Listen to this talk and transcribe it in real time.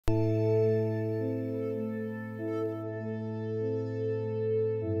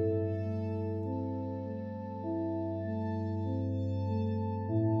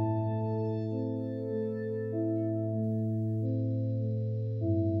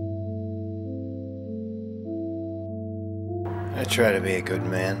I try to be a good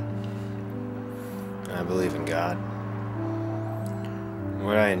man. I believe in God.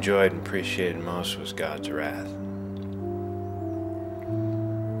 What I enjoyed and appreciated most was God's wrath.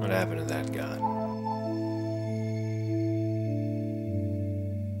 What happened to that God?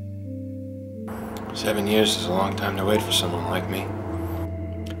 "7 years is a long time to wait for someone like me."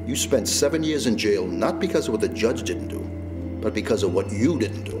 You spent 7 years in jail not because of what the judge didn't do, but because of what you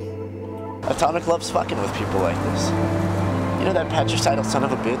didn't do. Atomic loves fucking with people like this. You know that patricidal son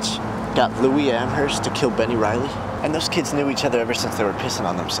of a bitch got Louis Amherst to kill Benny Riley? And those kids knew each other ever since they were pissing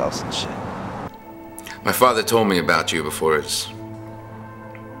on themselves and shit. My father told me about you before his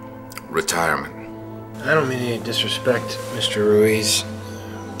retirement. I don't mean any disrespect, Mr. Ruiz,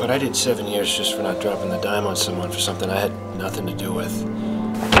 but I did 7 years just for not dropping the dime on someone for something I had nothing to do with.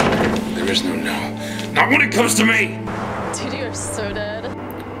 There is no no. Not when it comes to me! Dude, you are so dead.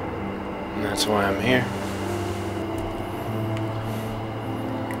 And that's why I'm here.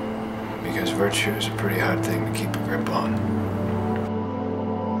 Because virtue is a pretty hard thing to keep a grip on.